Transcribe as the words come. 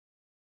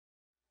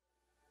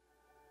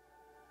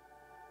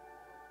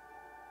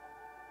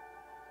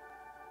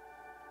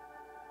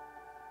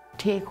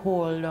Take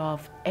hold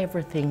of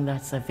everything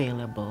that's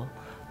available.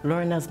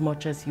 Learn as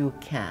much as you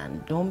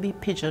can. Don't be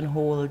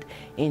pigeonholed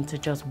into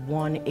just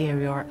one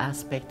area or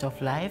aspect of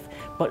life,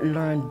 but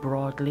learn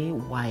broadly,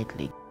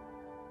 widely.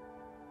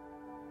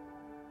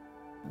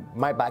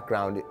 My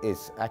background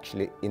is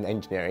actually in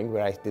engineering,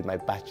 where I did my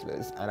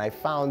bachelor's, and I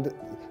found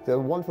there are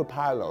wonderful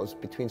parallels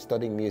between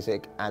studying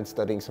music and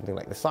studying something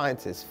like the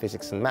sciences,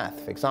 physics and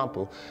math, for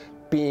example,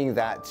 being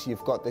that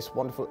you've got this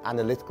wonderful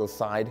analytical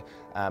side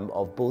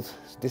of both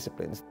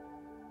disciplines.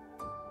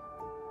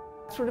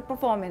 Through the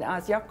performing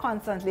arts, you're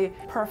constantly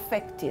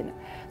perfecting,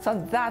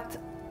 so that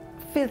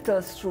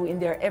filters through in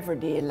their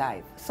everyday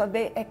life. So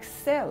they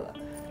excel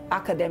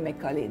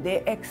academically,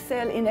 they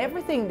excel in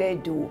everything they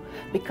do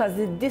because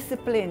the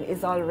discipline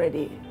is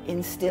already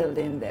instilled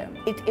in them.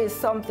 It is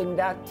something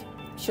that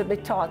should be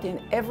taught in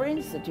every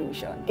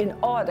institution in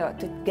order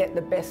to get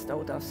the best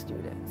out of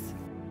students.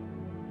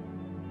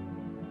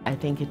 I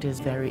think it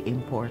is very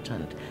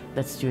important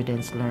that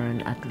students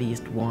learn at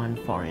least one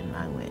foreign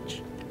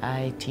language.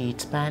 I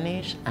teach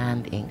Spanish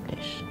and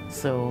English,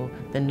 so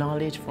the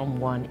knowledge from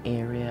one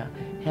area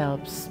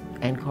helps,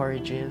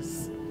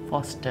 encourages,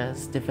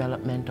 fosters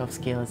development of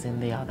skills in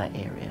the other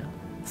area.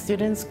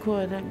 Students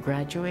could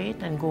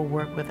graduate and go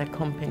work with a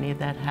company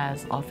that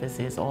has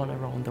offices all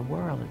around the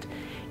world.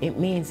 It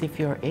means if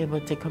you're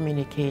able to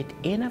communicate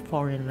in a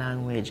foreign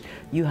language,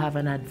 you have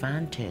an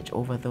advantage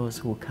over those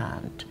who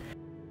can't.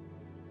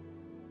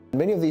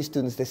 Many of these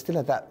students, they're still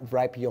at that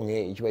ripe young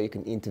age where you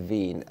can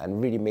intervene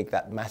and really make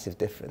that massive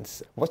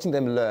difference. Watching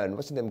them learn,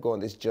 watching them go on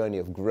this journey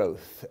of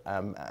growth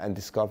and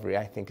discovery,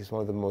 I think is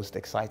one of the most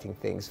exciting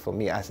things for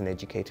me as an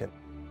educator.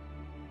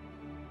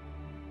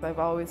 I've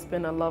always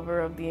been a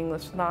lover of the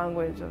English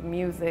language, of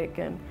music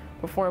and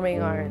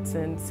performing arts,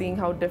 and seeing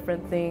how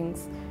different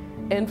things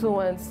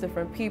influence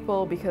different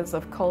people because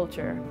of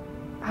culture.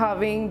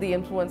 Having the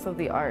influence of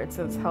the arts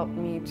has helped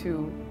me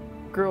to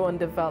grow and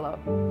develop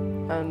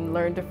and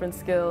learn different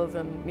skills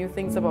and new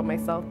things about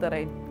myself that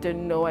I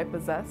didn't know I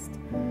possessed.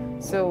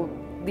 So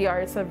the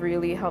arts have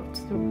really helped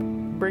to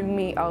bring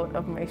me out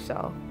of my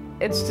shell.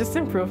 It's just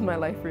improved my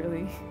life,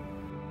 really.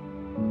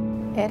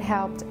 It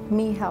helped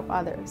me help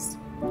others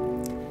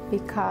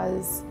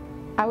because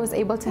I was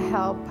able to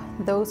help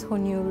those who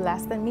knew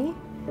less than me,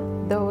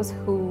 those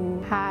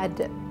who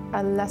had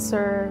a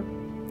lesser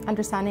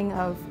understanding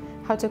of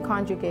how to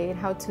conjugate,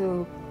 how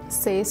to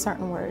say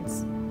certain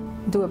words,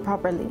 do it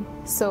properly.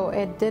 So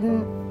it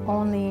didn't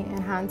only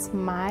enhance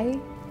my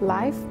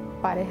life,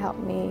 but it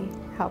helped me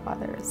help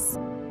others.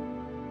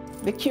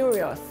 Be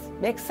curious,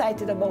 be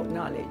excited about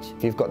knowledge.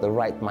 If you've got the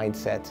right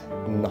mindset,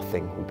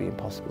 nothing will be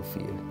impossible for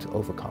you to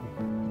overcome.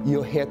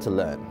 You're here to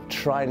learn.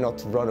 Try not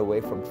to run away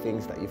from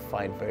things that you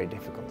find very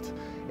difficult.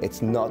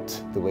 It's not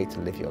the way to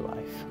live your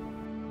life.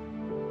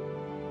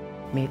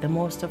 Make the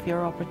most of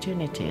your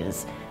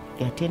opportunities,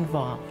 get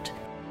involved,